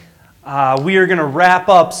We are going to wrap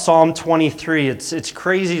up Psalm 23. It's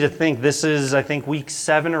crazy to think this is, I think, week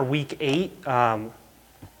 7 or week 8. But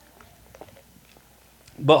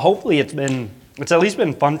hopefully it's at least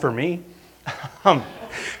been fun for me.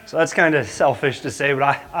 So that's kind of selfish to say,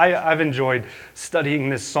 but I've enjoyed studying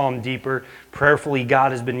this psalm deeper. Prayerfully,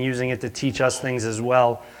 God has been using it to teach us things as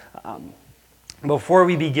well. Before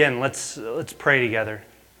we begin, let's pray together.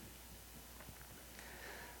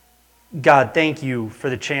 God, thank you for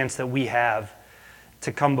the chance that we have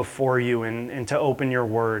to come before you and to open your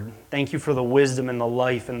word. Thank you for the wisdom and the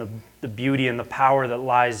life and the beauty and the power that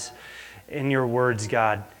lies in your words,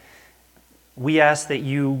 God. We ask that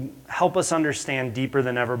you help us understand deeper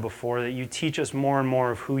than ever before, that you teach us more and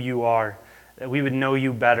more of who you are, that we would know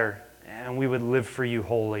you better and we would live for you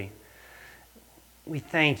wholly. We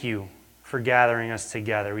thank you for gathering us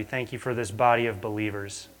together. We thank you for this body of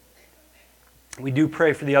believers. We do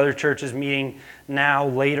pray for the other churches meeting now,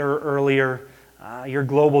 later, earlier. Your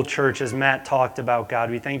global church, as Matt talked about, God.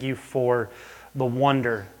 We thank you for the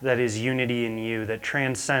wonder that is unity in you, that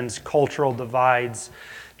transcends cultural divides,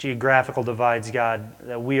 geographical divides, God,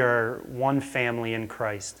 that we are one family in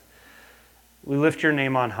Christ. We lift your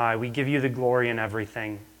name on high. We give you the glory in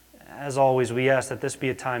everything. As always, we ask that this be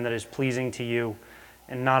a time that is pleasing to you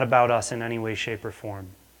and not about us in any way, shape, or form.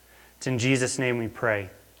 It's in Jesus' name we pray.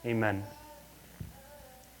 Amen.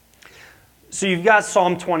 So you've got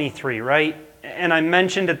Psalm 23, right? And I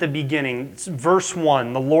mentioned at the beginning, verse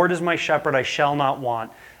 1, the Lord is my shepherd, I shall not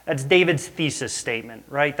want. That's David's thesis statement,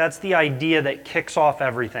 right? That's the idea that kicks off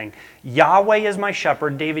everything. Yahweh is my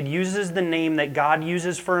shepherd. David uses the name that God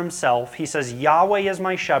uses for himself. He says, Yahweh is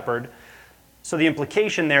my shepherd. So the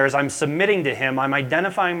implication there is I'm submitting to him. I'm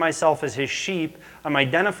identifying myself as his sheep. I'm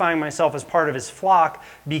identifying myself as part of his flock.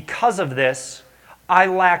 Because of this, I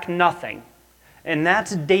lack nothing. And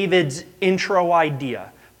that's David's intro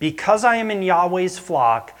idea. Because I am in Yahweh's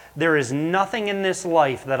flock, there is nothing in this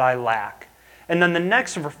life that I lack. And then the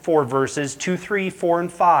next 4 verses, 2, 3, 4,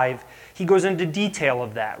 and 5, he goes into detail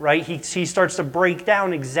of that, right? He starts to break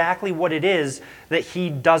down exactly what it is that he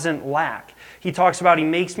doesn't lack. He talks about he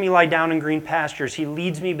makes me lie down in green pastures. He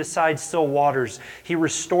leads me beside still waters. He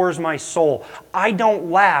restores my soul. I don't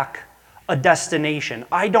lack a destination.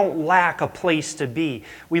 I don't lack a place to be.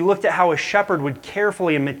 We looked at how a shepherd would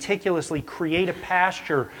carefully and meticulously create a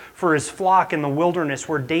pasture for his flock in the wilderness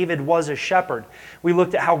where David was a shepherd. We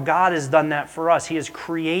looked at how God has done that for us. He has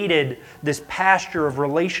created this pasture of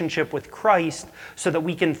relationship with Christ so that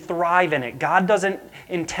we can thrive in it. God doesn't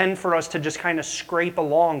intend for us to just kind of scrape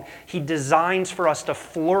along. He designs for us to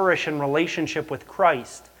flourish in relationship with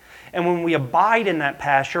Christ. And when we abide in that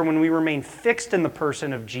pasture, when we remain fixed in the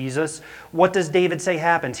person of Jesus, what does David say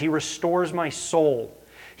happens? He restores my soul.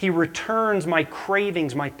 He returns my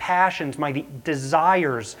cravings, my passions, my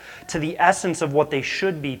desires to the essence of what they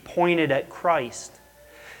should be, pointed at Christ.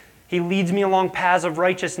 He leads me along paths of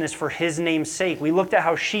righteousness for his name's sake. We looked at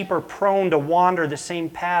how sheep are prone to wander the same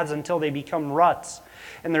paths until they become ruts.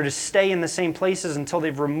 And they're to stay in the same places until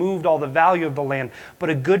they've removed all the value of the land.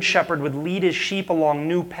 But a good shepherd would lead his sheep along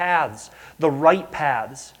new paths, the right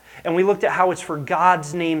paths. And we looked at how it's for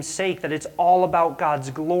God's name's sake, that it's all about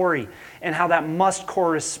God's glory, and how that must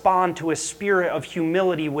correspond to a spirit of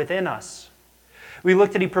humility within us. We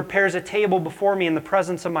looked at he prepares a table before me in the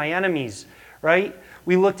presence of my enemies, right?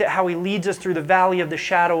 We looked at how he leads us through the valley of the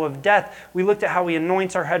shadow of death. We looked at how he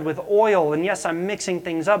anoints our head with oil. And yes, I'm mixing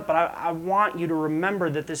things up, but I want you to remember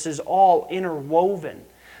that this is all interwoven,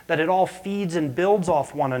 that it all feeds and builds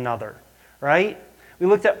off one another, right? We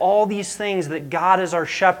looked at all these things that God as our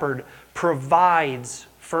shepherd provides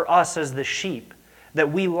for us as the sheep,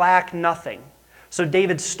 that we lack nothing. So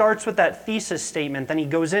David starts with that thesis statement, then he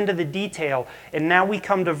goes into the detail, and now we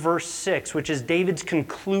come to verse 6, which is David's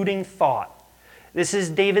concluding thought. This is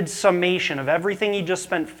David's summation of everything he just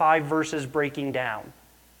spent 5 verses breaking down.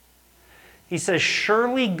 He says,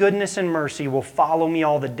 surely goodness and mercy will follow me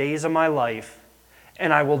all the days of my life,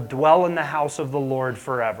 and I will dwell in the house of the Lord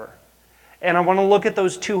forever. And I want to look at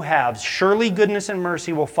those two halves. Surely goodness and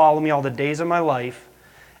mercy will follow me all the days of my life,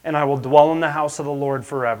 and I will dwell in the house of the Lord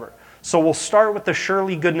forever. So we'll start with the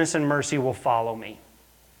surely goodness and mercy will follow me.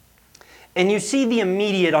 And you see the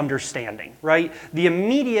immediate understanding, right? The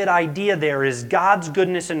immediate idea there is God's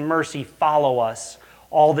goodness and mercy follow us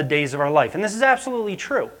all the days of our life. And this is absolutely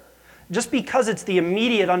true. Just because it's the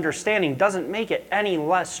immediate understanding doesn't make it any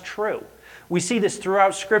less true. We see this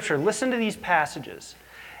throughout Scripture. Listen to these passages.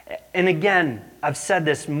 And again, I've said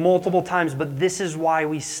this multiple times, but this is why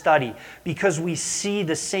we study, because we see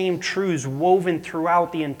the same truths woven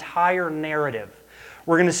throughout the entire narrative.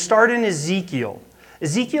 We're going to start in Ezekiel.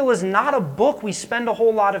 Ezekiel is not a book we spend a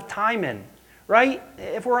whole lot of time in, right?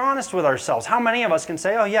 If we're honest with ourselves, how many of us can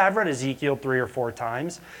say, oh yeah, I've read Ezekiel 3 or 4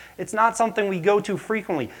 times? It's not something we go to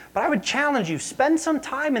frequently. But I would challenge you, spend some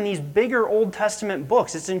time in these bigger Old Testament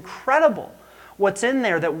books. It's incredible what's in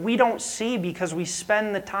there that we don't see because we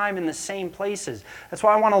spend the time in the same places. That's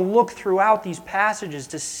why I want to look throughout these passages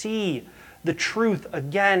to see the truth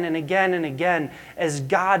again and again and again as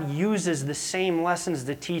God uses the same lessons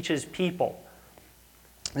to teach His people.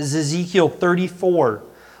 This is Ezekiel 34,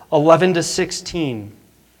 11 to 16.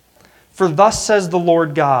 For thus says the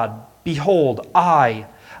Lord God, behold, I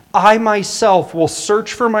myself will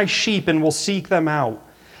search for my sheep and will seek them out.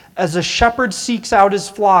 As a shepherd seeks out his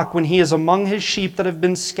flock when he is among his sheep that have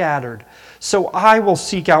been scattered, so I will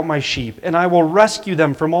seek out my sheep, and I will rescue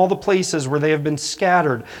them from all the places where they have been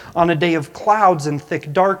scattered on a day of clouds and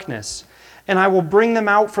thick darkness. And I will bring them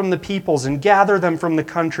out from the peoples and gather them from the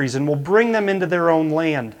countries and will bring them into their own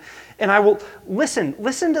land. And I will, listen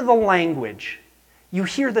to the language. You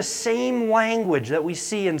hear the same language that we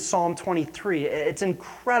see in Psalm 23. It's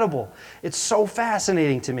incredible. It's so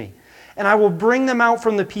fascinating to me. And I will bring them out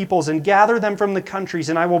from the peoples and gather them from the countries,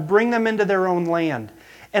 and I will bring them into their own land.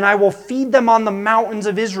 And I will feed them on the mountains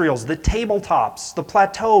of Israel, the tabletops, the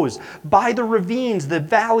plateaus, by the ravines, the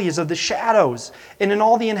valleys of the shadows, and in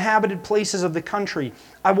all the inhabited places of the country.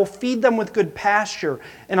 I will feed them with good pasture,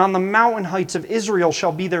 and on the mountain heights of Israel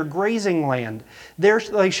shall be their grazing land. There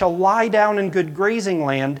they shall lie down in good grazing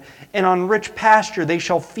land, and on rich pasture they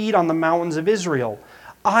shall feed on the mountains of Israel.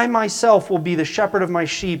 I myself will be the shepherd of my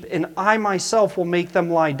sheep, and I myself will make them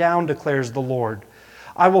lie down, declares the Lord.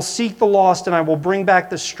 I will seek the lost, and I will bring back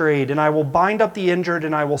the strayed, and I will bind up the injured,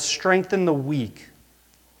 and I will strengthen the weak.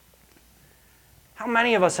 How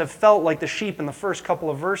many of us have felt like the sheep in the first couple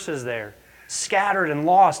of verses there? Scattered and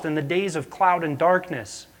lost in the days of cloud and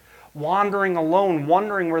darkness. Wandering alone,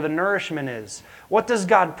 wondering where the nourishment is. What does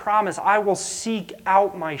God promise? I will seek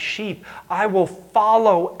out my sheep. I will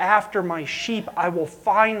follow after my sheep. I will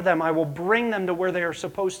find them. I will bring them to where they are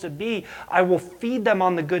supposed to be. I will feed them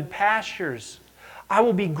on the good pastures. I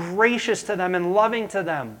will be gracious to them and loving to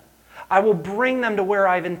them. I will bring them to where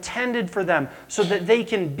I've intended for them so that they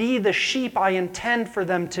can be the sheep I intend for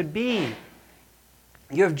them to be.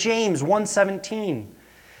 You have James 1:17.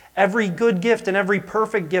 Every good gift and every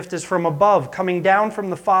perfect gift is from above, coming down from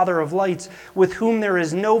the Father of lights, with whom there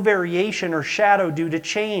is no variation or shadow due to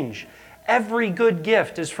change. Every good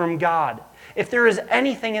gift is from God. If there is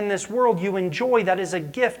anything in this world you enjoy that is a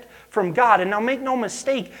gift from God, and now make no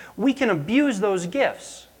mistake, we can abuse those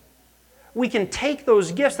gifts. We can take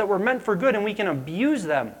those gifts that were meant for good and we can abuse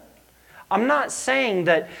them. I'm not saying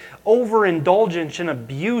that overindulgence and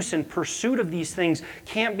abuse and pursuit of these things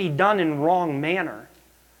can't be done in wrong manner.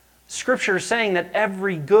 Scripture is saying that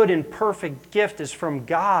every good and perfect gift is from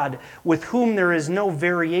God, with whom there is no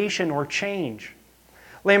variation or change.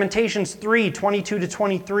 Lamentations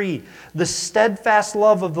 3:22-23. The steadfast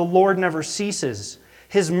love of the Lord never ceases.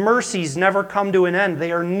 His mercies never come to an end.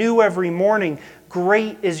 They are new every morning.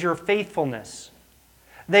 Great is your faithfulness.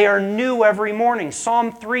 They are new every morning.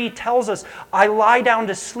 Psalm 3 tells us, I lie down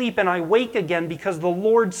to sleep and I wake again because the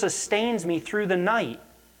Lord sustains me through the night.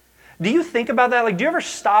 Do you think about that? Like, do you ever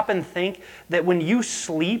stop and think that when you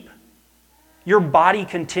sleep, your body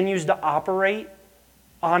continues to operate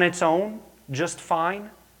on its own just fine?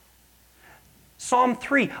 Psalm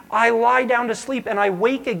 3, I lie down to sleep and I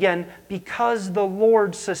wake again because the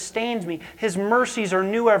Lord sustains me. His mercies are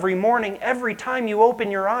new every morning. Every time you open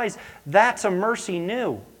your eyes, that's a mercy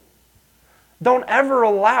new. Don't ever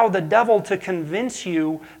allow the devil to convince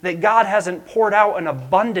you that God hasn't poured out an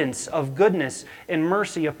abundance of goodness and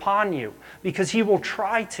mercy upon you, because he will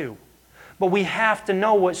try to. But we have to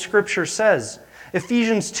know what Scripture says.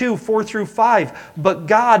 Ephesians 2:4-5, but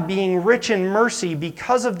God, being rich in mercy,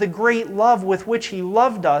 because of the great love with which he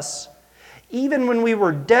loved us, even when we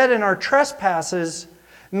were dead in our trespasses,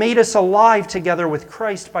 made us alive together with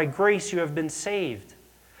Christ. By grace you have been saved.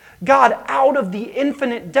 God, out of the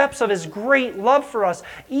infinite depths of his great love for us,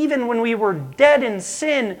 even when we were dead in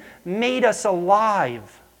sin, made us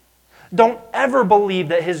alive. Don't ever believe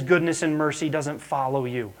that his goodness and mercy doesn't follow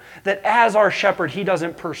you. That as our shepherd, he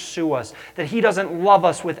doesn't pursue us. That he doesn't love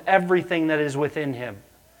us with everything that is within him.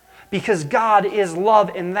 Because God is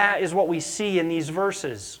love, and that is what we see in these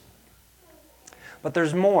verses. But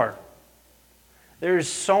there's more. There's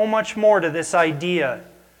so much more to this idea.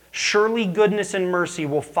 Surely goodness and mercy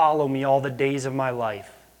will follow me all the days of my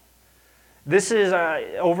life. This is,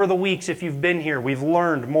 over the weeks, if you've been here, we've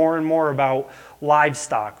learned more and more about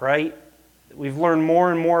livestock, right? We've learned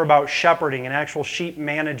more and more about shepherding and actual sheep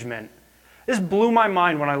management. This blew my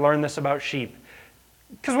mind when I learned this about sheep.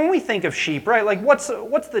 Because when we think of sheep, right, like what's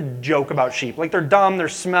the joke about sheep? Like they're dumb, they're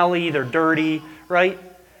smelly, they're dirty, right?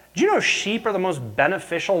 Do you know sheep are the most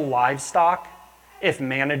beneficial livestock if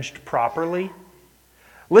managed properly?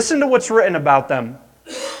 Listen to what's written about them.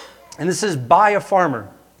 And this is by a farmer.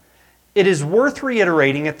 It is worth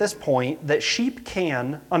reiterating at this point that sheep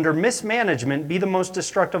can, under mismanagement, be the most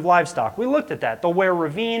destructive livestock. We looked at that. They'll wear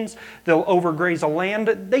ravines, they'll overgraze a land.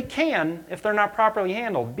 They can, if they're not properly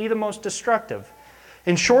handled, be the most destructive.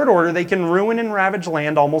 In short order, they can ruin and ravage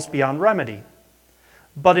land almost beyond remedy.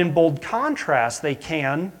 But in bold contrast, they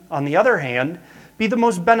can, on the other hand, be the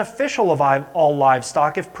most beneficial of all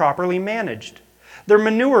livestock if properly managed. Their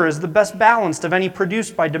manure is the best balanced of any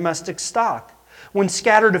produced by domestic stock. When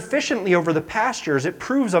scattered efficiently over the pastures, it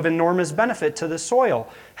proves of enormous benefit to the soil,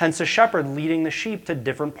 hence a shepherd leading the sheep to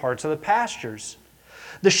different parts of the pastures.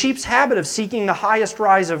 The sheep's habit of seeking the highest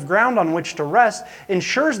rise of ground on which to rest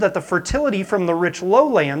ensures that the fertility from the rich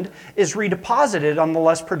lowland is redeposited on the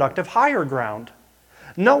less productive higher ground.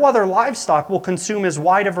 No other livestock will consume as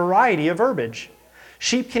wide a variety of herbage.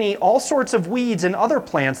 Sheep can eat all sorts of weeds and other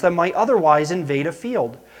plants that might otherwise invade a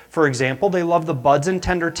field. For example, they love the buds and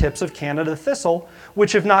tender tips of Canada thistle,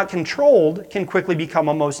 which if not controlled, can quickly become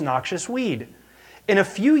a most noxious weed. In a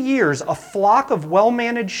few years, a flock of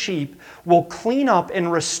well-managed sheep will clean up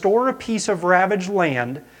and restore a piece of ravaged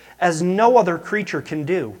land as no other creature can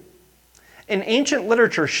do. In ancient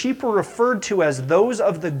literature, sheep were referred to as those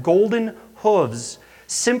of the golden hooves,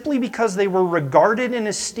 simply because they were regarded and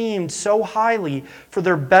esteemed so highly for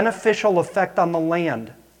their beneficial effect on the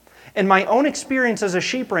land. In my own experience as a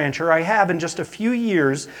sheep rancher, I have in just a few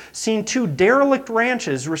years seen 2 derelict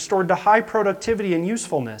ranches restored to high productivity and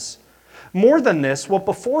usefulness. More than this, what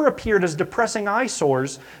before appeared as depressing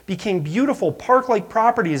eyesores became beautiful park-like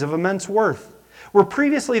properties of immense worth. Where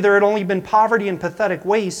previously there had only been poverty and pathetic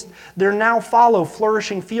waste, there now follow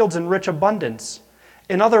flourishing fields and rich abundance.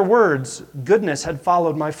 In other words, goodness had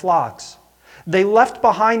followed my flocks. They left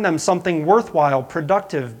behind them something worthwhile,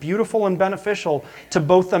 productive, beautiful, and beneficial to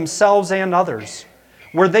both themselves and others.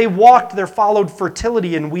 Where they walked, there followed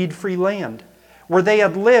fertility and weed-free land. Where they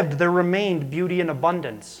had lived, there remained beauty and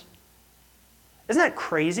abundance. Isn't that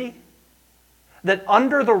crazy? That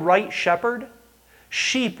under the right shepherd,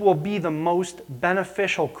 sheep will be the most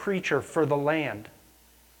beneficial creature for the land.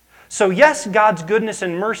 So yes, God's goodness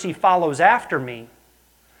and mercy follows after me,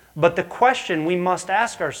 but the question we must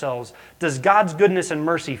ask ourselves, does God's goodness and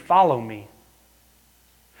mercy follow me?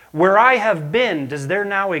 Where I have been, does there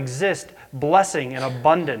now exist blessing and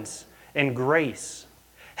abundance and grace?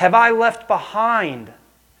 Have I left behind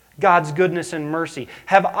God's goodness and mercy?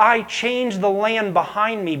 Have I changed the land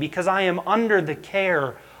behind me because I am under the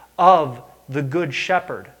care of the good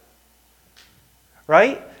shepherd?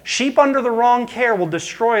 Right? Sheep under the wrong care will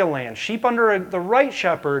destroy a land. Sheep under the right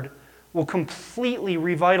shepherd will completely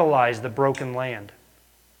revitalize the broken land.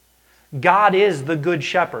 God is the good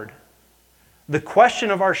shepherd. The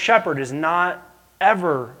question of our shepherd is not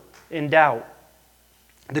ever in doubt.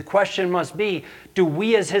 The question must be, do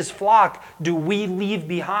we as his flock, do we leave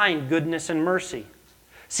behind goodness and mercy?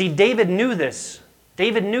 See, David knew this.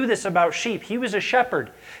 David knew this about sheep. He was a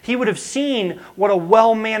shepherd. He would have seen what a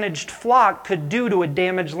well-managed flock could do to a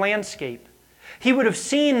damaged landscape. He would have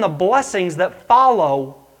seen the blessings that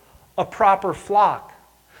follow a proper flock.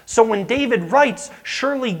 So when David writes,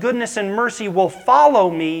 surely goodness and mercy will follow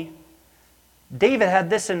me, David had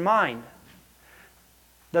this in mind,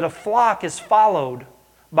 that a flock is followed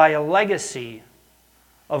by a legacy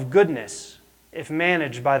of goodness if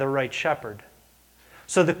managed by the right shepherd.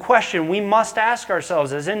 So the question we must ask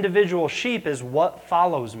ourselves as individual sheep is, what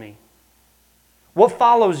follows me? What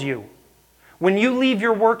follows you? When you leave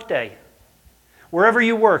your workday, wherever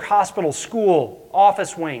you work, hospital, school,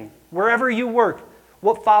 office wing, wherever you work,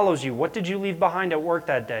 what follows you? What did you leave behind at work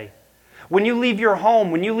that day? When you leave your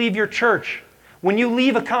home, when you leave your church, when you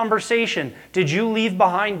leave a conversation, did you leave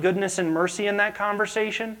behind goodness and mercy in that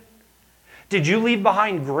conversation? Did you leave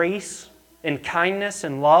behind grace and kindness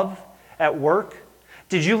and love at work?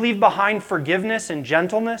 Did you leave behind forgiveness and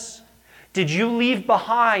gentleness? Did you leave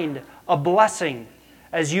behind a blessing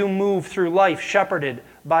as you move through life shepherded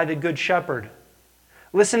by the Good Shepherd?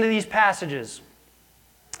 Listen to these passages.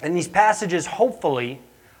 And these passages hopefully,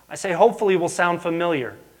 I say hopefully, will sound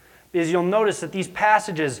familiar, because you'll notice that these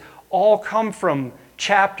passages all come from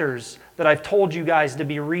chapters that I've told you guys to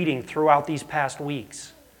be reading throughout these past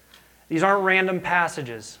weeks. These aren't random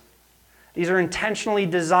passages. These are intentionally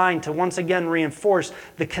designed to once again reinforce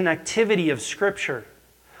the connectivity of Scripture,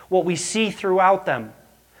 what we see throughout them.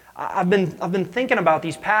 I've been thinking about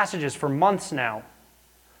these passages for months now.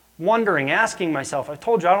 wondering, asking myself. I've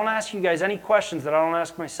told you, I don't ask you guys any questions that I don't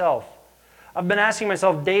ask myself. I've been asking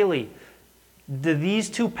myself daily, do these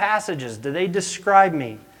two passages, do they describe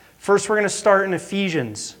me? First, we're going to start in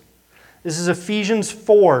Ephesians. This is Ephesians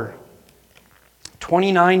 4,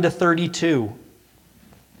 29 to 32.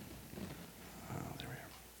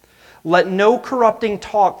 Let no corrupting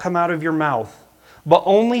talk come out of your mouth, but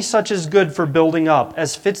only such as good for building up,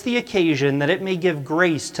 as fits the occasion, that it may give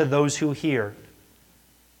grace to those who hear.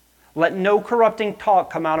 Let no corrupting talk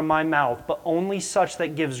come out of my mouth, but only such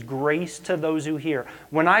that gives grace to those who hear.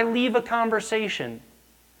 When I leave a conversation,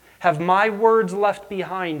 have my words left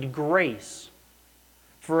behind grace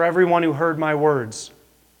for everyone who heard my words?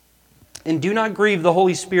 And do not grieve the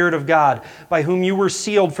Holy Spirit of God, by whom you were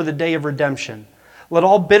sealed for the day of redemption. Let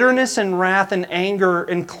all bitterness and wrath and anger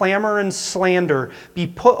and clamor and slander be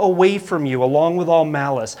put away from you, along with all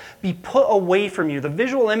malice. Be put away from you. The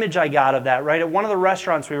visual image I got of that, right? At one of the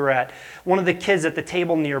restaurants we were at, one of the kids at the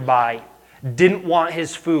table nearby didn't want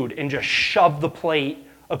his food and just shoved the plate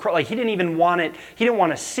across. Like, he didn't even want it. He didn't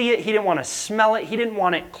want to see it. He didn't want to smell it. He didn't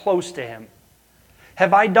want it close to him.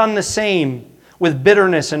 Have I done the same with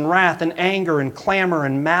bitterness and wrath and anger and clamor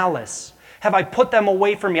and malice? Have I put them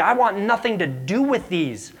away from me? I want nothing to do with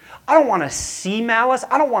these. I don't want to see malice.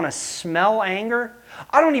 I don't want to smell anger.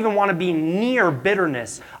 I don't even want to be near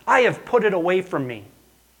bitterness. I have put it away from me.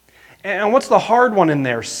 And what's the hard one in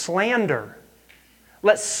there? Slander.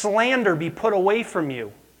 Let slander be put away from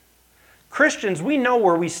you. Christians, we know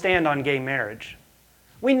where we stand on gay marriage.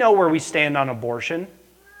 We know where we stand on abortion.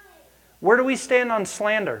 Where do we stand on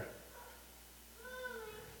slander?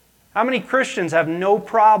 How many Christians have no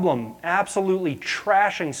problem absolutely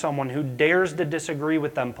trashing someone who dares to disagree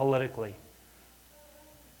with them politically?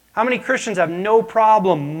 How many Christians have no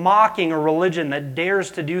problem mocking a religion that dares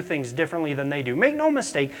to do things differently than they do? Make no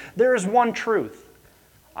mistake, there is one truth.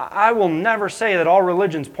 I will never say that all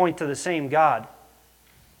religions point to the same God.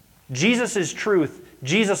 Jesus is truth.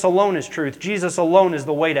 Jesus alone is truth. Jesus alone is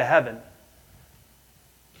the way to heaven.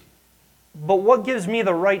 But what gives me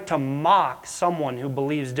the right to mock someone who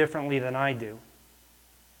believes differently than I do?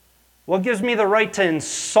 What gives me the right to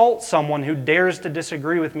insult someone who dares to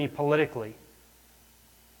disagree with me politically?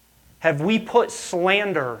 Have we put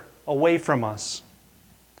slander away from us?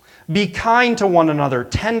 Be kind to one another,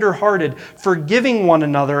 tender-hearted, forgiving one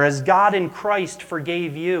another as God in Christ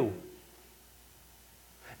forgave you.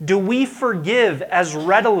 Do we forgive as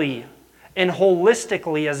readily and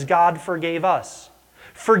holistically as God forgave us?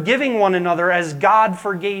 Forgiving one another as God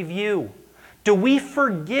forgave you. Do we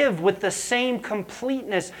forgive with the same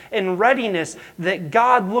completeness and readiness that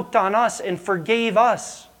God looked on us and forgave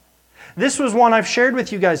us? This was one I've shared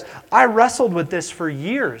with you guys. I wrestled with this for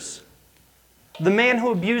years. The man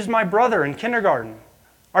who abused my brother in kindergarten,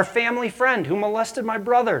 our family friend who molested my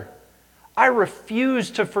brother, I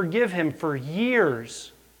refused to forgive him for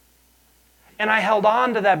years. And I held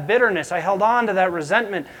on to that bitterness. I held on to that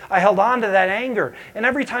resentment. I held on to that anger. And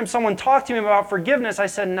every time someone talked to me about forgiveness, I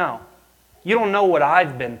said, no, you don't know what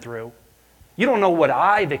I've been through. You don't know what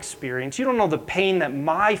I've experienced. You don't know the pain that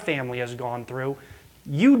my family has gone through.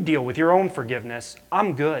 You deal with your own forgiveness.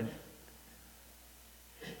 I'm good.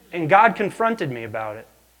 And God confronted me about it.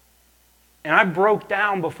 And I broke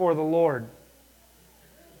down before the Lord.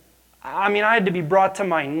 I had to be brought to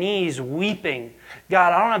my knees weeping.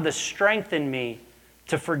 God, I don't have the strength in me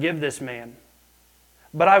to forgive this man,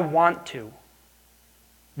 but I want to.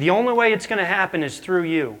 The only way it's going to happen is through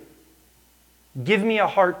you. Give me a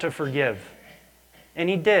heart to forgive. And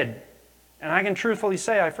he did. And I can truthfully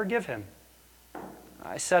say I forgive him.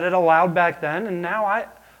 I said it aloud back then, and now I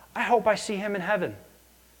hope I see him in heaven.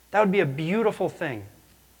 That would be a beautiful thing.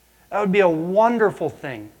 That would be a wonderful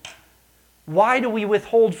thing. Why do we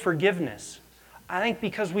withhold forgiveness? I think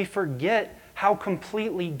because we forget how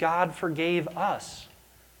completely God forgave us.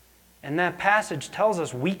 And that passage tells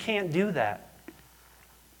us we can't do that.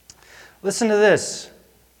 Listen to this.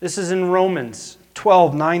 This is in Romans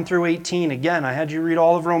 12, 9 through 18. Again, I had you read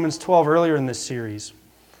all of Romans 12 earlier in this series.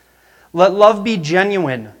 Let love be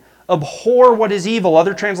genuine. Abhor what is evil.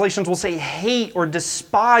 Other translations will say hate or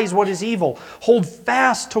despise what is evil. Hold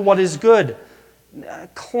fast to what is good.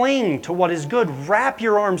 Cling to what is good. Wrap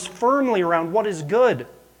your arms firmly around what is good.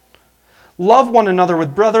 Love one another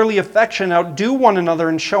with brotherly affection. Outdo one another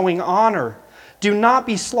in showing honor. Do not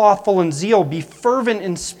be slothful in zeal. Be fervent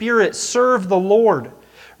in spirit. Serve the Lord.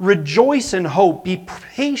 Rejoice in hope. Be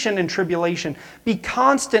patient in tribulation. Be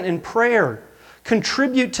constant in prayer.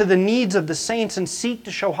 Contribute to the needs of the saints and seek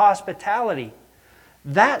to show hospitality.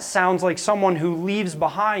 That sounds like someone who leaves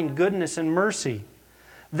behind goodness and mercy.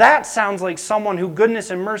 That sounds like someone who goodness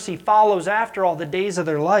and mercy follows after all the days of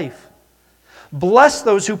their life. Bless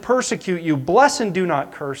those who persecute you. Bless and do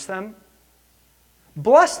not curse them.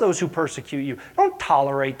 Bless those who persecute you. Don't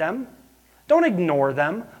tolerate them. Don't ignore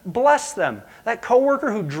them. Bless them. That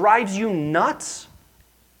coworker who drives you nuts,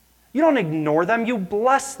 you don't ignore them, you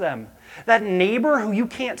bless them. That neighbor who you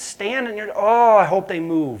can't stand and you're, oh, I hope they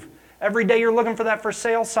move. Every day you're looking for that for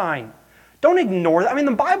sale sign. Don't ignore that. I mean,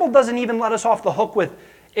 the Bible doesn't even let us off the hook with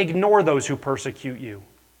ignore those who persecute you.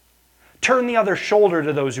 Turn the other shoulder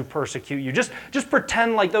to those who persecute you. Just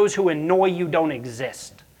pretend like those who annoy you don't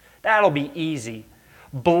exist. That'll be easy.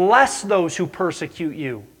 Bless those who persecute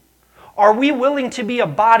you. Are we willing to be a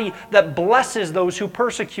body that blesses those who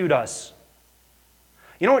persecute us?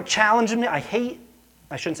 You know what challenges me? I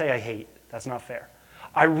shouldn't say I hate. That's not fair.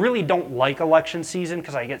 I really don't like election season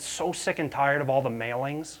because I get so sick and tired of all the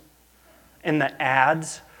mailings and the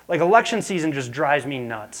ads. Like, election season just drives me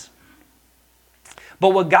nuts. But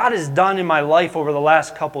what God has done in my life over the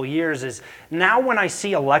last couple years is now when I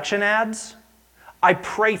see election ads, I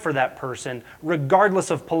pray for that person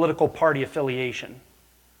regardless of political party affiliation.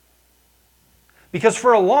 Because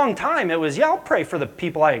for a long time it was, yeah, I'll pray for the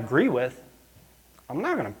people I agree with. I'm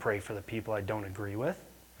not going to pray for the people I don't agree with.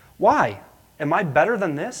 Why? Am I better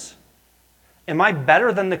than this? Am I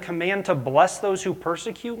better than the command to bless those who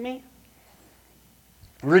persecute me?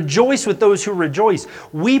 Rejoice with those who rejoice.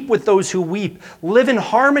 Weep with those who weep. Live in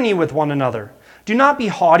harmony with one another. Do not be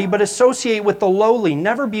haughty, but associate with the lowly.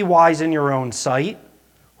 Never be wise in your own sight.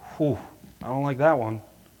 Whew, I don't like that one.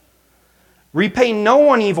 Repay no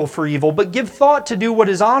one evil for evil, but give thought to do what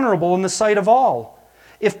is honorable in the sight of all.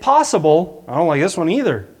 If possible, I don't like this one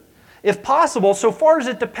either. If possible, so far as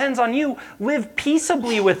it depends on you, live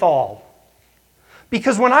peaceably with all.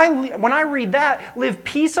 Because when I read that, live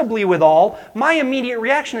peaceably with all, my immediate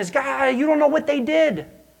reaction is, God, you don't know what they did.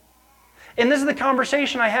 And this is the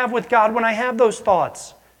conversation I have with God when I have those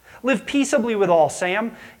thoughts. Live peaceably with all,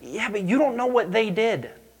 Sam. Yeah, but you don't know what they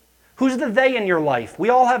did. Who's the they in your life? We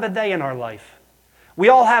all have a they in our life. We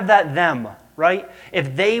all have that them, right?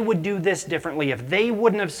 If they would do this differently, if they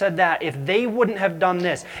wouldn't have said that, if they wouldn't have done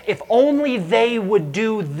this, if only they would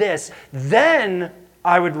do this, then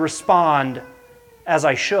I would respond as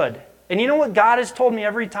I should. And you know what God has told me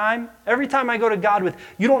every time? Every time I go to God with,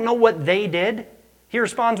 you don't know what they did, He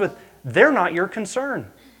responds with, they're not your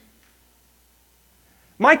concern.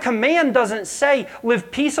 My command doesn't say,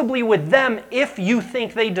 live peaceably with them if you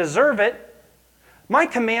think they deserve it. My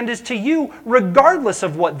command is to you, regardless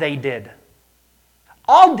of what they did.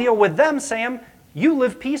 I'll deal with them, Sam. You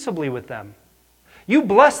live peaceably with them. You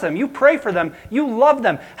bless them. You pray for them. You love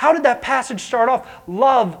them. How did that passage start off?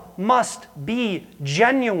 Love must be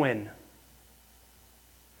genuine.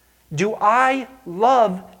 Do I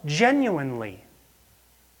love genuinely?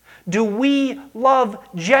 Do we love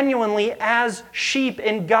genuinely as sheep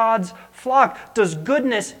in God's flock? Does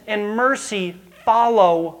goodness and mercy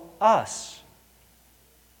follow us?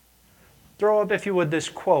 Throw up, if you would, this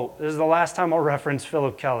quote. This is the last time I'll reference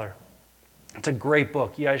Philip Keller. It's a great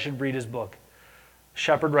book. You guys should read his book.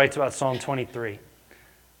 Shepherd writes about Psalm 23.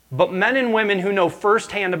 But men and women who know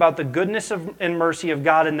firsthand about the goodness and mercy of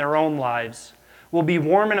God in their own lives will be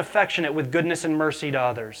warm and affectionate with goodness and mercy to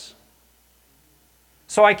others.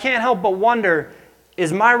 So I can't help but wonder,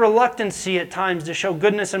 is my reluctancy at times to show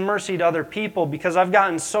goodness and mercy to other people because I've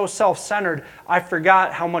gotten so self-centered, I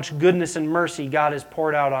forgot how much goodness and mercy God has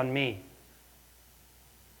poured out on me?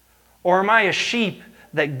 Or am I a sheep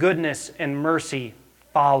that goodness and mercy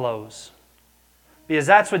follows? Because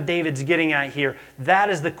that's what David's getting at here. That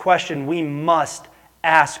is the question we must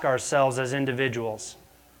ask ourselves as individuals.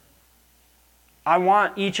 I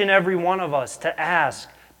want each and every one of us to ask,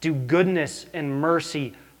 do goodness and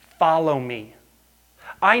mercy follow me?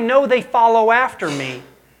 I know they follow after me.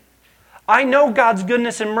 I know God's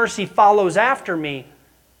goodness and mercy follows after me.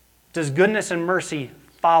 Does goodness and mercy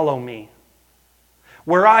follow me?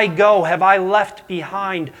 Where I go, have I left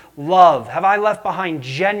behind love? Have I left behind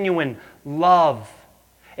genuine love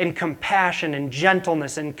and compassion and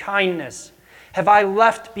gentleness and kindness? Have I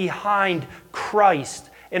left behind Christ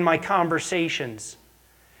in my conversations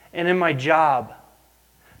and in my job?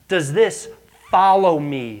 Does this follow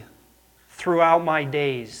me throughout my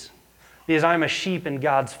days? Because I'm a sheep in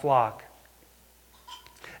God's flock.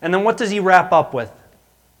 And then what does he wrap up with?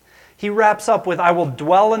 He wraps up with, I will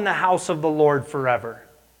dwell in the house of the Lord forever.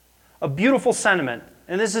 A beautiful sentiment.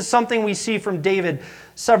 And this is something we see from David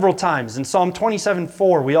several times. In Psalm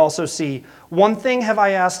 27:4, we also see, one thing have I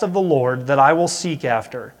asked of the Lord that I will seek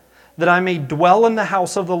after, that I may dwell in the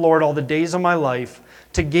house of the Lord all the days of my life,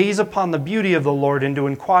 to gaze upon the beauty of the Lord and to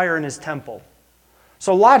inquire in his temple.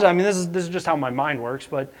 So logic, I mean, this is just how my mind works,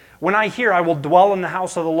 but when I hear I will dwell in the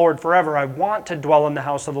house of the Lord forever, I want to dwell in the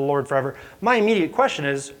house of the Lord forever, my immediate question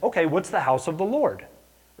is, okay, what's the house of the Lord?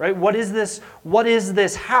 Right? What is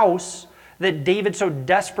this house that David so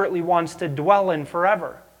desperately wants to dwell in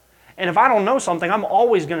forever? And if I don't know something, I'm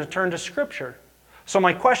always going to turn to Scripture. So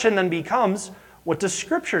my question then becomes, what does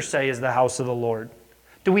Scripture say is the house of the Lord?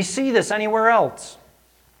 Do we see this anywhere else?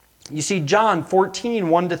 You see John 14,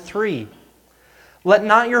 1-3. Let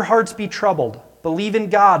not your hearts be troubled. Believe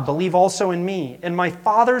in God, believe also in me. In my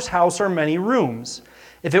Father's house are many rooms.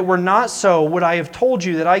 If it were not so, would I have told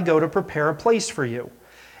you that I go to prepare a place for you?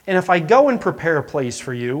 And if I go and prepare a place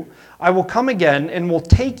for you, I will come again and will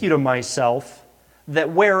take you to myself,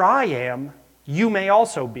 that where I am, you may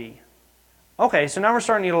also be. Okay, so now we're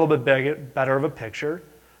starting to get a little bit better of a picture.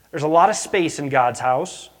 There's a lot of space in God's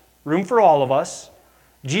house, room for all of us.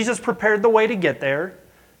 Jesus prepared the way to get there.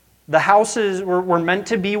 The houses were meant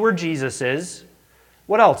to be where Jesus is.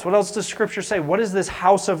 What else? What else does Scripture say? What is this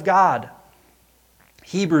house of God?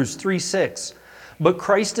 Hebrews 3:6. But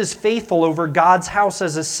Christ is faithful over God's house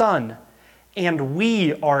as a son, and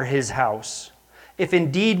we are his house, if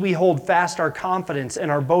indeed we hold fast our confidence and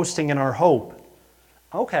our boasting in our hope.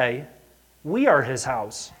 Okay, we are his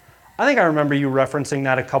house. I think I remember you referencing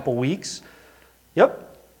that a couple weeks.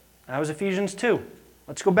 Yep, that was Ephesians 2.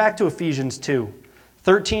 Let's go back to Ephesians 2.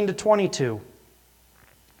 13-22.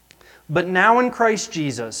 But now in Christ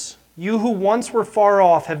Jesus, you who once were far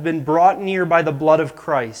off have been brought near by the blood of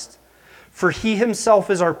Christ. For he himself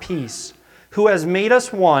is our peace, who has made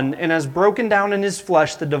us one and has broken down in his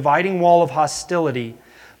flesh the dividing wall of hostility,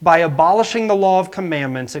 by abolishing the law of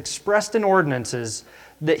commandments expressed in ordinances,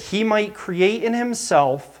 that he might create in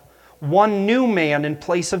himself one new man in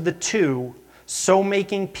place of the two, so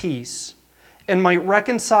making peace, and might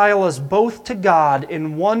reconcile us both to God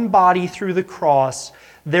in one body through the cross,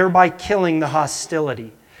 thereby killing the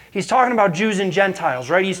hostility. He's talking about Jews and Gentiles,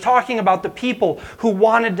 right? He's talking about the people who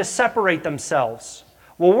wanted to separate themselves.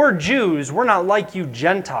 Well, we're Jews. We're not like you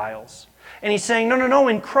Gentiles. And he's saying, no,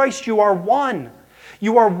 in Christ you are one.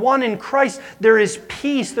 You are one in Christ. There is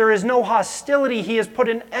peace. There is no hostility. He has put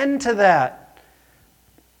an end to that.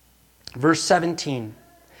 Verse 17.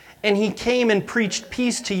 And he came and preached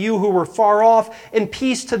peace to you who were far off, and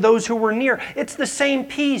peace to those who were near. It's the same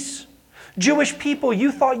peace. Jewish people,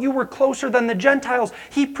 you thought you were closer than the Gentiles.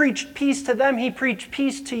 He preached peace to them. He preached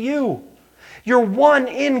peace to you. You're one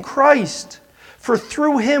in Christ. For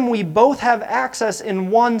through him we both have access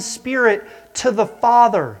in one Spirit to the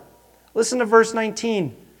Father. Listen to verse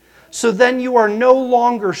 19. So then you are no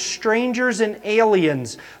longer strangers and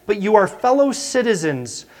aliens, but you are fellow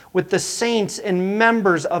citizens with the saints and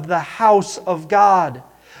members of the house of God,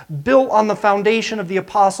 built on the foundation of the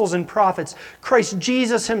apostles and prophets, Christ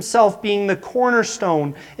Jesus himself being the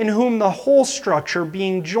cornerstone, in whom the whole structure,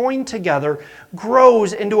 being joined together,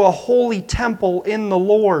 grows into a holy temple in the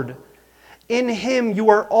Lord. In him you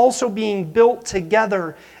are also being built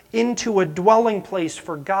together into a dwelling place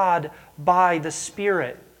for God by the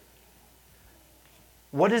Spirit.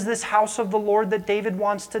 What is this house of the Lord that David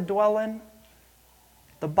wants to dwell in?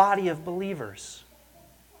 The body of believers.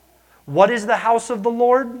 What is the house of the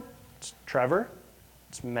Lord? It's Trevor,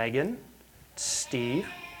 it's Megan, it's Steve,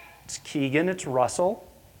 it's Keegan, it's Russell,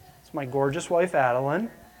 it's my gorgeous wife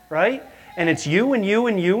Adeline, right? And it's you and you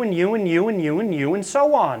and you and you and you and you and you and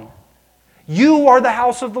so on. You are the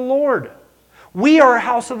house of the Lord. We are a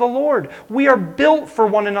house of the Lord. We are built for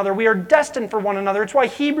one another. We are destined for one another. It's why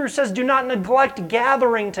Hebrews says, do not neglect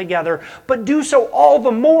gathering together, but do so all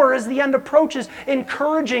the more as the end approaches,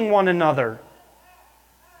 encouraging one another.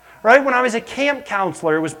 Right? When I was a camp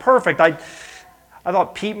counselor, it was perfect. I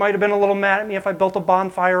thought Pete might have been a little mad at me if I built a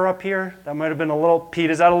bonfire up here. That might have been a little,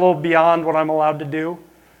 Pete, is that a little beyond what I'm allowed to do?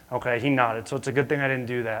 Okay, he nodded, so it's a good thing I didn't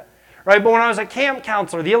do that. Right? But when I was a camp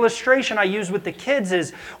counselor, the illustration I used with the kids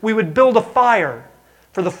is we would build a fire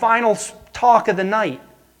for the final talk of the night.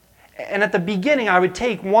 And at the beginning, I would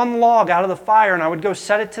take one log out of the fire and I would go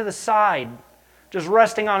set it to the side, just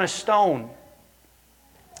resting on a stone.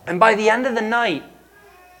 And by the end of the night,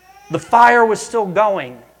 the fire was still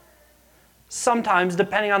going. Sometimes,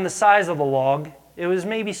 depending on the size of the log, it was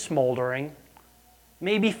maybe smoldering,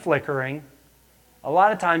 maybe flickering. A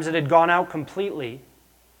lot of times it had gone out completely.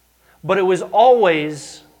 But it was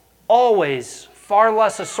always far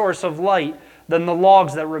less a source of light than the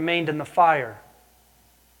logs that remained in the fire.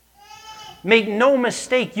 Make no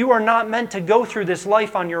mistake, you are not meant to go through this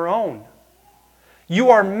life on your own. You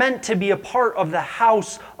are meant to be a part of the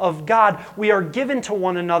house of God. We are given to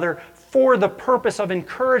one another for the purpose of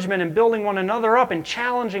encouragement and building one another up and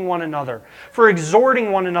challenging one another, for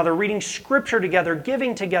exhorting one another, reading Scripture together,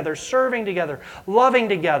 giving together, serving together, loving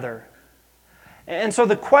together. And so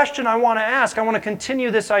the question I want to ask, I want to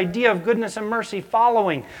continue this idea of goodness and mercy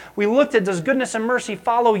following. We looked at, does goodness and mercy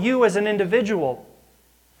follow you as an individual?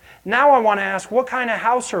 Now I want to ask, what kind of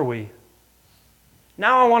house are we?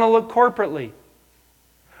 Now I want to look corporately.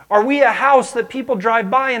 Are we a house that people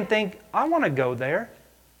drive by and think, I want to go there?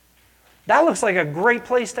 That looks like a great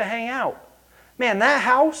place to hang out. Man, that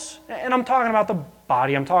house, and I'm talking about the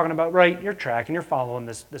body, I'm talking about, right, you're tracking, you're following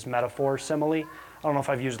this metaphor, simile. I don't know if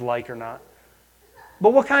I've used like or not.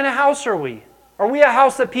 But what kind of house are we? Are we a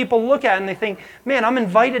house that people look at and they think, man, I'm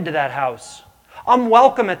invited to that house. I'm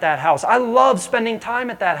welcome at that house. I love spending time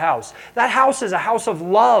at that house. That house is a house of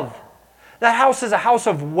love. That house is a house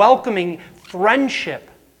of welcoming friendship.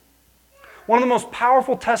 One of the most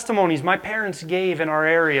powerful testimonies my parents gave in our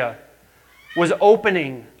area was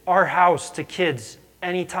opening our house to kids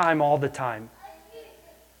anytime, all the time.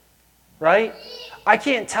 Right? I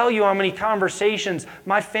can't tell you how many conversations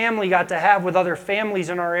my family got to have with other families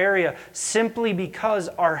in our area simply because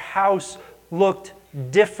our house looked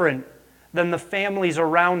different than the families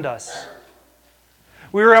around us.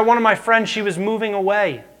 We were at one of my friends, she was moving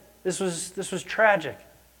away. This was tragic.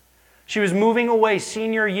 She was moving away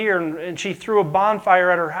senior year and she threw a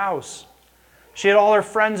bonfire at her house. She had all her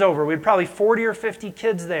friends over. We had probably 40 or 50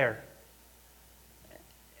 kids there.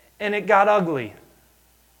 And it got ugly.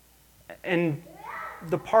 And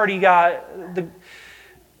the party her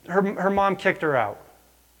mom kicked her out.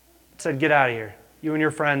 Said, get out of here. You and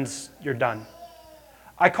your friends, you're done.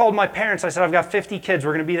 I called my parents. I said, I've got 50 kids.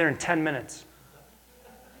 We're going to be there in 10 minutes.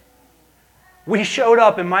 We showed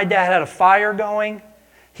up and my dad had a fire going.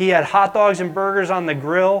 He had hot dogs and burgers on the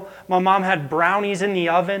grill. My mom had brownies in the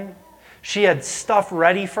oven. She had stuff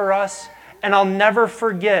ready for us. And I'll never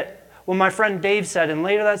forget what my friend Dave said. And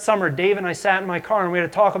later that summer, Dave and I sat in my car and we had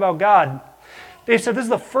to talk about God. Dave said, this is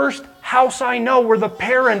the first house I know where the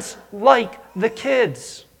parents like the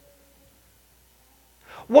kids.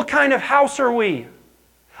 What kind of house are we?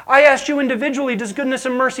 I asked you individually, does goodness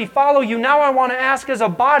and mercy follow you? Now I want to ask as a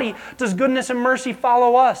body, does goodness and mercy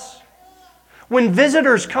follow us? When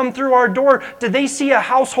visitors come through our door, do they see a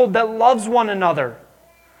household that loves one another?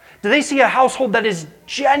 Do they see a household that is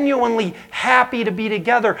genuinely happy to be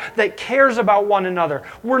together, that cares about one another?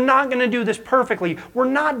 We're not going to do this perfectly. We're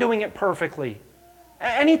not doing it perfectly.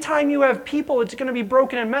 Anytime you have people, it's going to be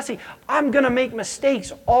broken and messy. I'm going to make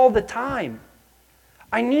mistakes all the time.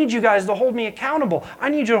 I need you guys to hold me accountable. I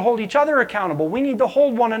need you to hold each other accountable. We need to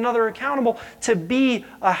hold one another accountable to be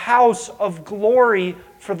a house of glory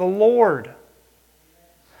for the Lord.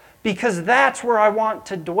 Because that's where I want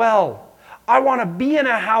to dwell. I want to be in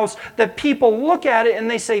a house that people look at it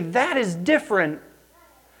and they say, that is different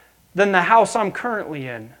than the house I'm currently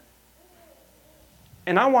in.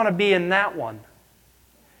 And I want to be in that one.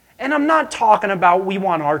 And I'm not talking about we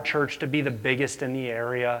want our church to be the biggest in the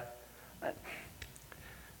area.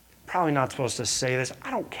 Probably not supposed to say this.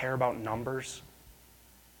 I don't care about numbers.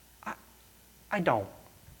 I don't.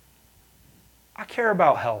 I care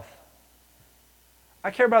about health.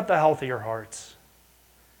 I care about the health of your hearts.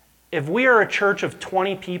 If we are a church of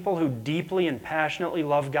 20 people who deeply and passionately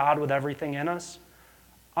love God with everything in us,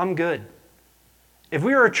 I'm good. If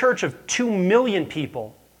we are a church of 2 million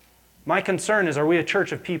people, my concern is, are we a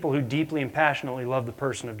church of people who deeply and passionately love the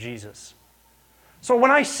person of Jesus? So when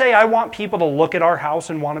I say I want people to look at our house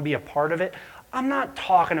and want to be a part of it, I'm not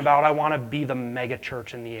talking about I want to be the mega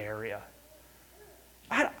church in the area.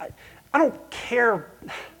 I don't care,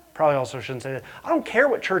 probably also shouldn't say that, I don't care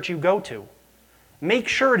what church you go to. Make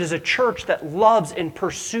sure it is a church that loves and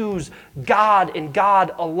pursues God and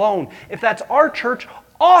God alone. If that's our church,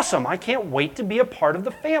 awesome. I can't wait to be a part of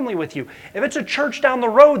the family with you. If it's a church down the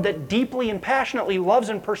road that deeply and passionately loves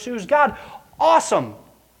and pursues God, awesome.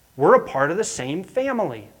 We're a part of the same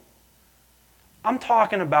family. I'm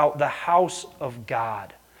talking about the house of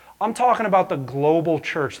God. I'm talking about the global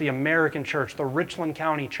church, the American church, the Richland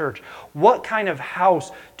County church. What kind of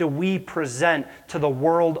house do we present to the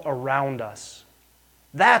world around us?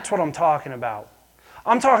 That's what I'm talking about.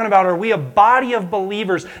 I'm talking about, are we a body of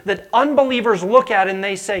believers that unbelievers look at and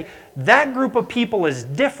they say, that group of people is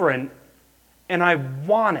different and I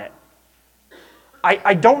want it.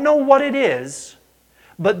 I don't know what it is,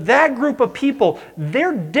 but that group of people,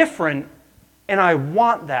 they're different and I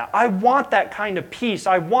want that. I want that kind of peace.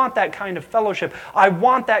 I want that kind of fellowship. I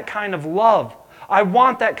want that kind of love. I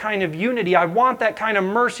want that kind of unity. I want that kind of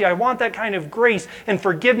mercy. I want that kind of grace and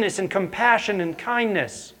forgiveness and compassion and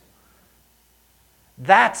kindness.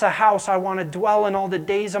 That's a house I want to dwell in all the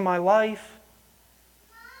days of my life.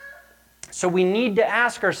 So we need to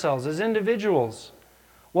ask ourselves as individuals,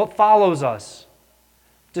 what follows us?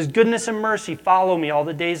 Does goodness and mercy follow me all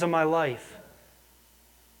the days of my life?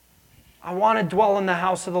 I want to dwell in the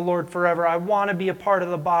house of the Lord forever. I want to be a part of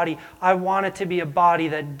the body. I want it to be a body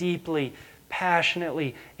that deeply,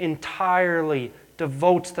 passionately, entirely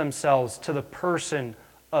devotes themselves to the person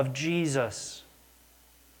of Jesus.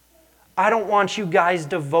 I don't want you guys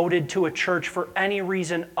devoted to a church for any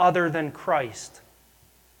reason other than Christ.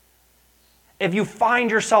 If you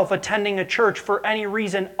find yourself attending a church for any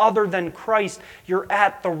reason other than Christ, you're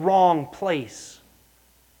at the wrong place.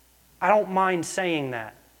 I don't mind saying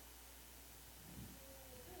that.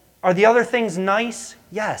 Are the other things nice?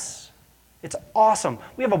 Yes. It's awesome.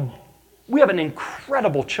 We have an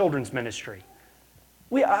incredible children's ministry.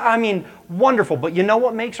 Wonderful. But you know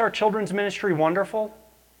what makes our children's ministry wonderful?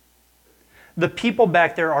 The people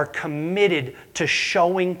back there are committed to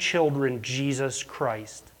showing children Jesus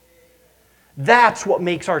Christ. That's what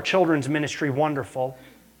makes our children's ministry wonderful.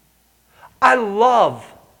 I love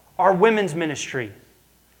our women's ministry.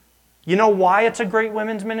 You know why it's a great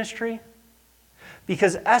women's ministry?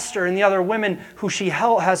 Because Esther and the other women who she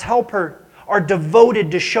has helped her are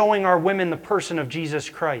devoted to showing our women the person of Jesus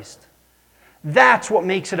Christ. That's what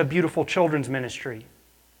makes it a beautiful children's ministry.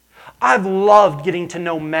 I've loved getting to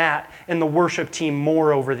know Matt and the worship team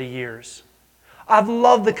more over the years. I've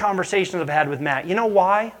loved the conversations I've had with Matt. You know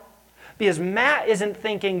why? Because Matt isn't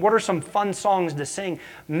thinking, what are some fun songs to sing?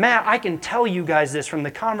 Matt, I can tell you guys this from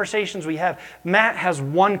the conversations we have. Matt has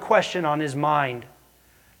one question on his mind.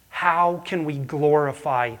 How can we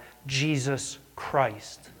glorify Jesus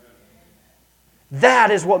Christ?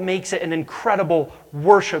 That is what makes it an incredible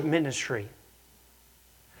worship ministry.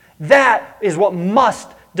 That is what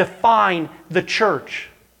must define the church.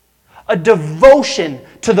 A devotion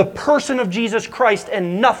to the person of Jesus Christ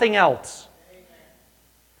and nothing else.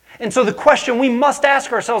 And so the question we must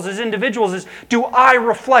ask ourselves as individuals is, do I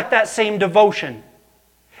reflect that same devotion?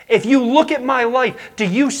 If you look at my life, do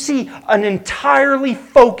you see an entirely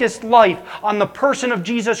focused life on the person of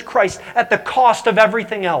Jesus Christ at the cost of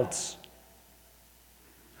everything else?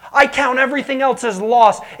 I count everything else as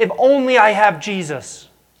loss if only I have Jesus.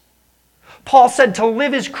 Paul said to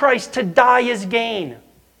live is Christ, to die is gain.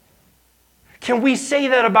 Can we say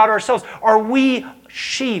that about ourselves? Are we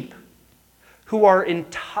sheep who are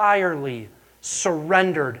entirely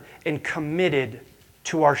surrendered and committed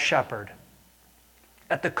to our shepherd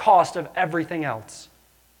at the cost of everything else?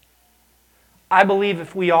 I believe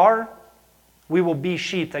if we are, we will be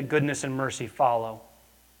sheep that goodness and mercy follow.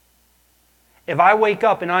 If I wake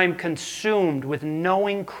up and I am consumed with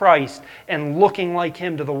knowing Christ and looking like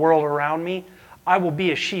Him to the world around me, I will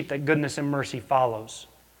be a sheep that goodness and mercy follows.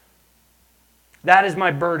 That is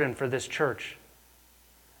my burden for this church.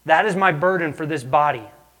 That is my burden for this body.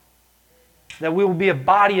 That we will be a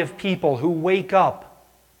body of people who wake up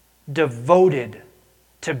devoted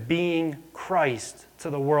to being Christ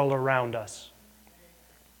to the world around us.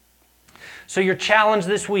 So your challenge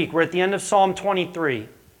this week, we're at the end of Psalm 23.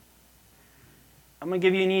 I'm going to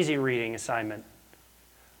give you an easy reading assignment.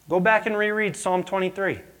 Go back and reread Psalm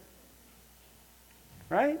 23.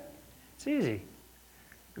 Right? It's easy.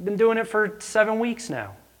 We've been doing it for 7 weeks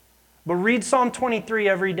now. But read Psalm 23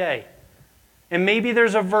 every day. And maybe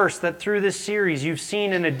there's a verse that through this series you've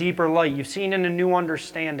seen in a deeper light. You've seen in a new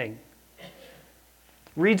understanding.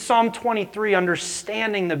 Read Psalm 23,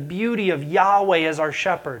 understanding the beauty of Yahweh as our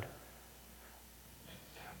shepherd.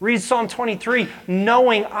 Read Psalm 23,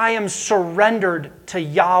 knowing I am surrendered to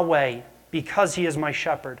Yahweh because He is my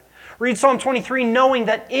shepherd. Read Psalm 23, knowing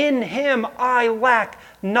that in Him I lack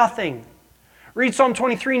nothing. Read Psalm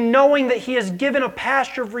 23, knowing that He has given a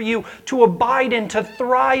pasture for you to abide in, to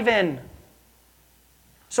thrive in.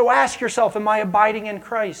 So ask yourself, am I abiding in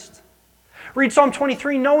Christ? Read Psalm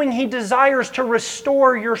 23, knowing He desires to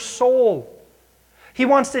restore your soul. He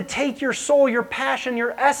wants to take your soul, your passion,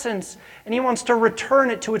 your essence, and He wants to return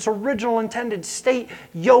it to its original intended state,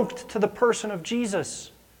 yoked to the person of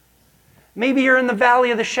Jesus. Maybe you're in the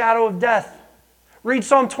valley of the shadow of death. Read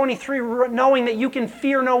Psalm 23, knowing that you can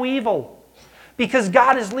fear no evil, because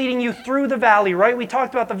God is leading you through the valley, right? We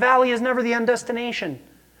talked about the valley is never the end destination.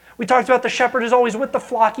 We talked about the shepherd is always with the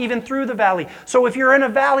flock, even through the valley. So if you're in a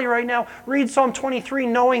valley right now, read Psalm 23,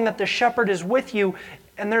 knowing that the shepherd is with you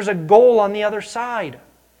and there's a goal on the other side.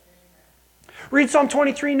 Read Psalm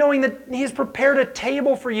 23, knowing that He has prepared a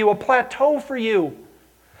table for you, a plateau for you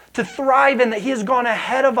to thrive in, that He has gone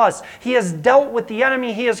ahead of us. He has dealt with the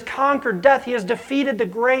enemy. He has conquered death. He has defeated the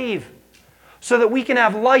grave so that we can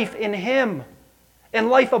have life in Him and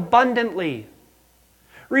life abundantly.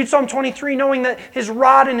 Read Psalm 23 knowing that His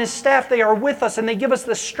rod and His staff, they are with us and they give us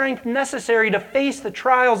the strength necessary to face the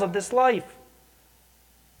trials of this life.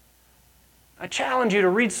 I challenge you to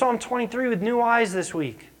read Psalm 23 with new eyes this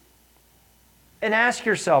week. And ask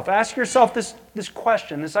yourself this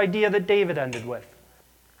question, this idea that David ended with.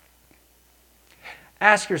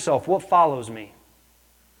 Ask yourself, what follows me?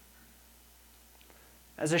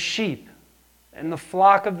 As a sheep in the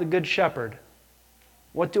flock of the Good Shepherd,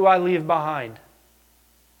 what do I leave behind?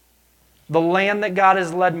 The land that God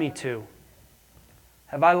has led me to,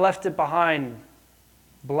 have I left it behind,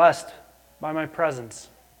 blessed by my presence?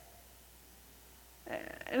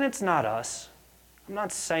 And it's not us. I'm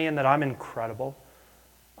not saying that I'm incredible.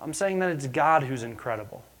 I'm saying that it's God who's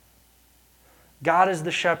incredible. God is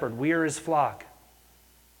the shepherd. We are His flock.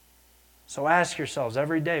 So ask yourselves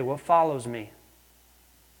every day, what follows me?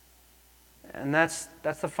 And that's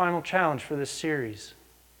the final challenge for this series.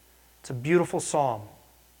 It's a beautiful psalm.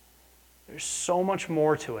 There's so much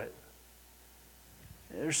more to it.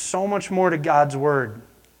 There's so much more to God's Word.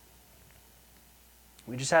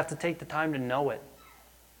 We just have to take the time to know it.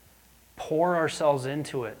 Pour ourselves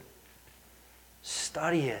into it.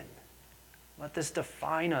 Study it. Let this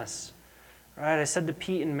define us. Right? I said to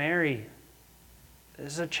Pete and Mary,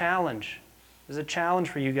 this is a challenge. This is a challenge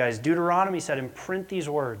for you guys. Deuteronomy said, imprint these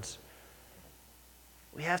words.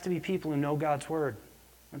 We have to be people who know God's Word.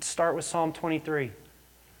 Let's start with Psalm 23.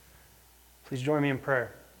 Please join me in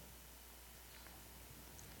prayer.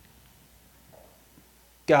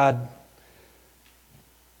 God,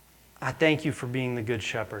 I thank You for being the Good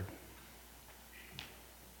Shepherd.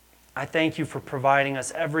 I thank You for providing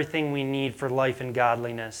us everything we need for life and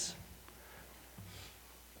godliness.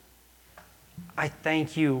 I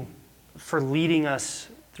thank You for leading us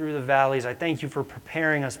through the valleys. I thank You for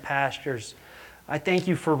preparing us pastures. I thank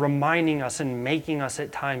You for reminding us and making us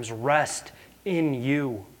at times rest in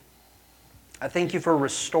You. I thank You for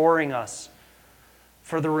restoring us,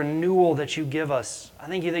 for the renewal that You give us. I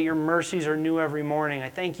thank You that Your mercies are new every morning. I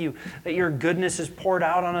thank You that Your goodness is poured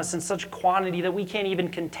out on us in such quantity that we can't even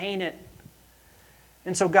contain it.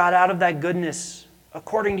 And so, God, out of that goodness,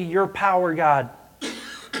 according to Your power, God,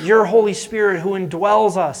 Your Holy Spirit who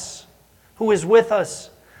indwells us, who is with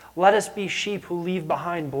us, let us be sheep who leave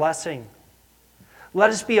behind blessing.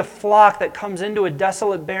 Let us be a flock that comes into a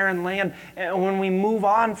desolate, barren land, and when we move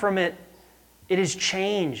on from it, it is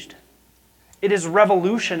changed. It is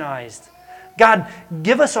revolutionized. God,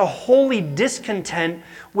 give us a holy discontent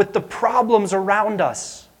with the problems around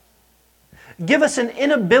us. Give us an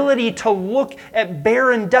inability to look at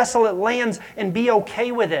barren, desolate lands and be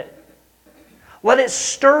okay with it. Let it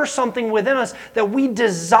stir something within us that we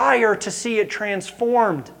desire to see it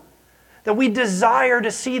transformed. That we desire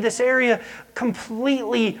to see this area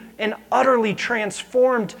completely and utterly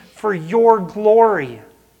transformed for Your glory.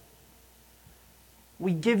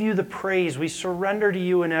 We give You the praise. We surrender to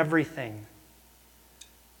You in everything.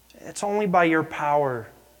 It's only by Your power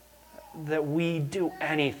that we do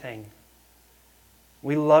anything.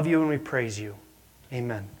 We love You and we praise You.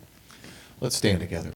 Amen. Let's stand together.